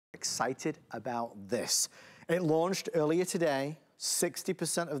excited about this. It launched earlier today.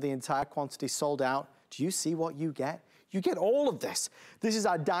 60% of the entire quantity sold out. Do you see what you get? You get all of this. This is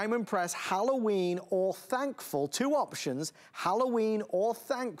our Diamond Press Halloween or Thankful, 2 options, Halloween or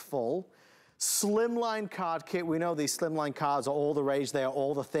Thankful Slimline card kit. We know these Slimline cards are all the rage, they are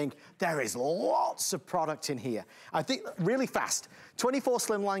all the thing. There is lots of product in here. I think really fast, 24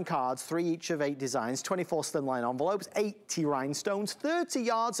 Slimline cards, 3 each of 8 designs, 24 Slimline envelopes, 80 rhinestones, 30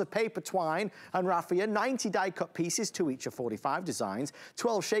 yards of paper twine and raffia, 90 die-cut pieces, 2 each of 45 designs,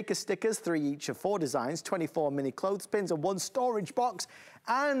 12 shaker stickers, 3 each of 4 designs, 24 mini clothespins and 1 storage box,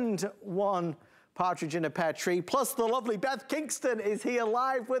 and 1 partridge in a pear tree, plus the lovely Beth Kingston is here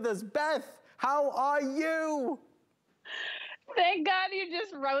live with us. Beth, how are you? Thank God you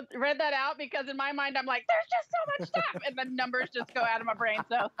just read that out, because in my mind I'm like, there's just so much stuff, and the numbers just go out of my brain.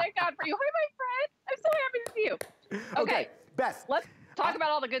 So thank God for you. Hey, my friend, I'm so happy to see you. Okay, Beth, let's talk about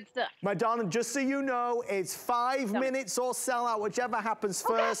all the good stuff. My darling, just so you know, it's 5 minutes or sell out, whichever happens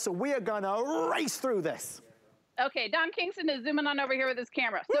first. So we are gonna race through this. Okay, Don Kingston is zooming on over here with his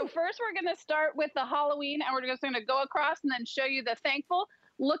camera. So first we're gonna start with the Halloween, and we're just gonna go across and then show you the Thankful.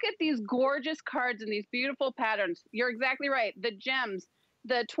 Look at these gorgeous cards and these beautiful patterns. You're exactly right. The gems,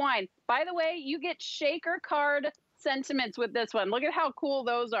 the twine. By the way, you get shaker card sentiments with this one. Look at how cool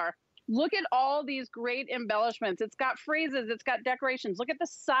those are. Look at all these great embellishments. It's got phrases, it's got decorations. Look at the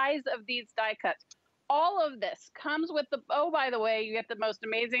size of these die cuts. All of this comes with the, oh, by the way, you get the most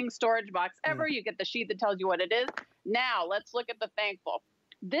amazing storage box ever. You get the sheet that tells you what it is. Now, let's look at the Thankful.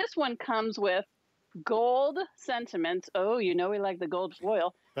 This one comes with gold sentiments. Oh, you know we like the gold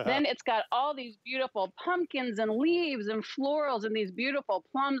foil. Then it's got all these beautiful pumpkins and leaves and florals and these beautiful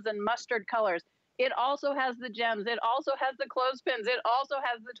plums and mustard colors. It also has the gems. It also has the clothespins. It also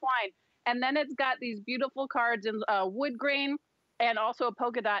has the twine. And then it's got these beautiful cards in wood grain and also a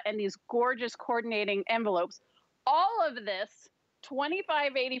polka dot and these gorgeous coordinating envelopes. All of this,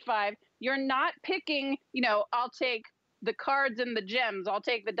 $25.85. You're not picking, you know, I'll take the cards and the gems. I'll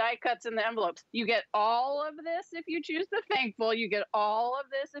take the die cuts and the envelopes. You get all of this if you choose the Thankful. You get all of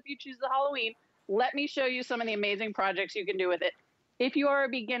this if you choose the Halloween. Let me show you some of the amazing projects you can do with it. If you are a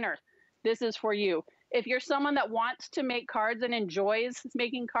beginner, this is for you. If you're someone that wants to make cards and enjoys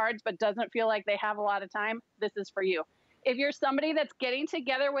making cards but doesn't feel like they have a lot of time, this is for you. If you're somebody that's getting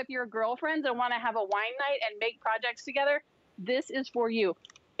together with your girlfriends and want to have a wine night and make projects together, this is for you.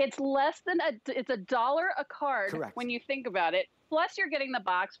 It's less than it's $1 a card. Correct. When you think about it. Plus you're getting the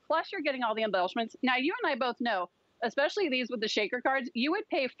box, plus you're getting all the embellishments. Now you and I both know, especially these with the shaker cards, you would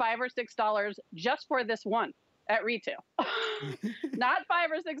pay $5 or $6 just for this one at retail. Not $5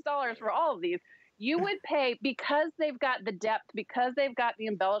 or $6 for all of these. You would pay, because they've got the depth, because they've got the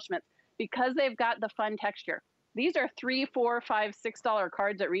embellishments, because they've got the fun texture. These are $3, $4, $5, $6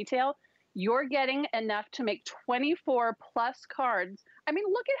 cards at retail. You're getting enough to make 24 plus cards. I mean,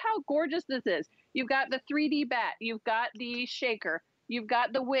 look at how gorgeous this is. You've got the 3D bat, you've got the shaker, you've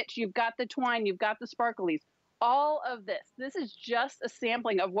got the witch, you've got the twine, you've got the sparklies. All of this. This is just a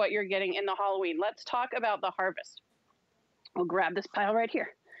sampling of what you're getting in the Halloween. Let's talk about the harvest. I'll grab this pile right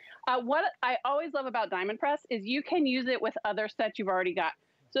here. What I always love about Diamond Press is you can use it with other sets you've already got.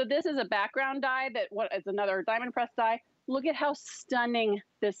 So this is a background die that is another Diamond Press die. Look at how stunning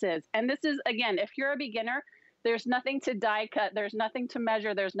this is. And this is, again, if you're a beginner, there's nothing to die cut, there's nothing to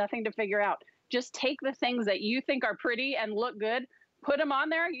measure, there's nothing to figure out. Just take the things that you think are pretty and look good, put them on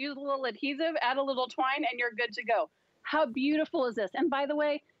there, use a little adhesive, add a little twine, and you're good to go. How beautiful is this? And by the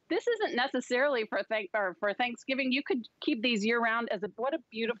way, this isn't necessarily for Thanksgiving. You could keep these year round as what a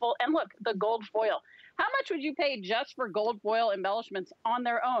beautiful, and look, the gold foil. How much would you pay just for gold foil embellishments on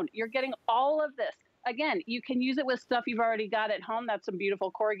their own? You're getting all of this. Again, you can use it with stuff you've already got at home. That's some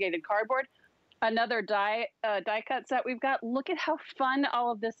beautiful corrugated cardboard. Another die cut set we've got. Look at how fun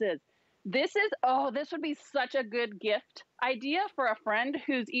all of this is. This is, oh, this would be such a good gift idea for a friend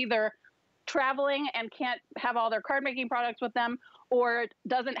who's either traveling and can't have all their card making products with them, or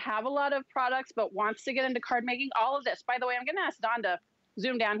doesn't have a lot of products but wants to get into card making. All of this. By the way, I'm going to ask Don to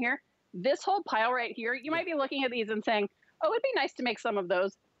zoom down here. This whole pile right here, you might be looking at these and saying, oh, it'd be nice to make some of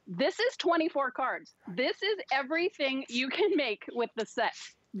those. This is 24 cards. This is everything you can make with the set.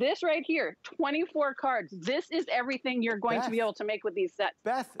 This right here, 24 cards. This is everything you're going to be able to make with these sets.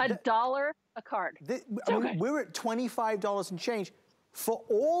 Beth, $1 a card. I mean, we're at $25 and change for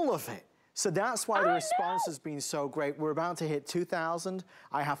all of it. So that's why the response has been so great. We're about to hit 2,000.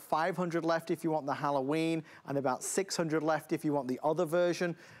 I have 500 left if you want the Halloween, and about 600 left if you want the other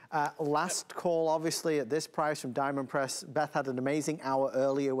version. Last call, obviously, at this price from Diamond Press. Beth had an amazing hour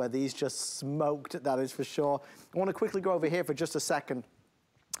earlier where these just smoked, that is for sure. I want to quickly go over here for just a second.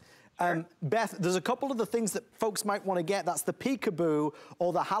 Beth, there's a couple of the things that folks might want to get. That's the Peekaboo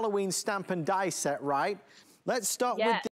or the Halloween Stamp and Die set, right? Let's start with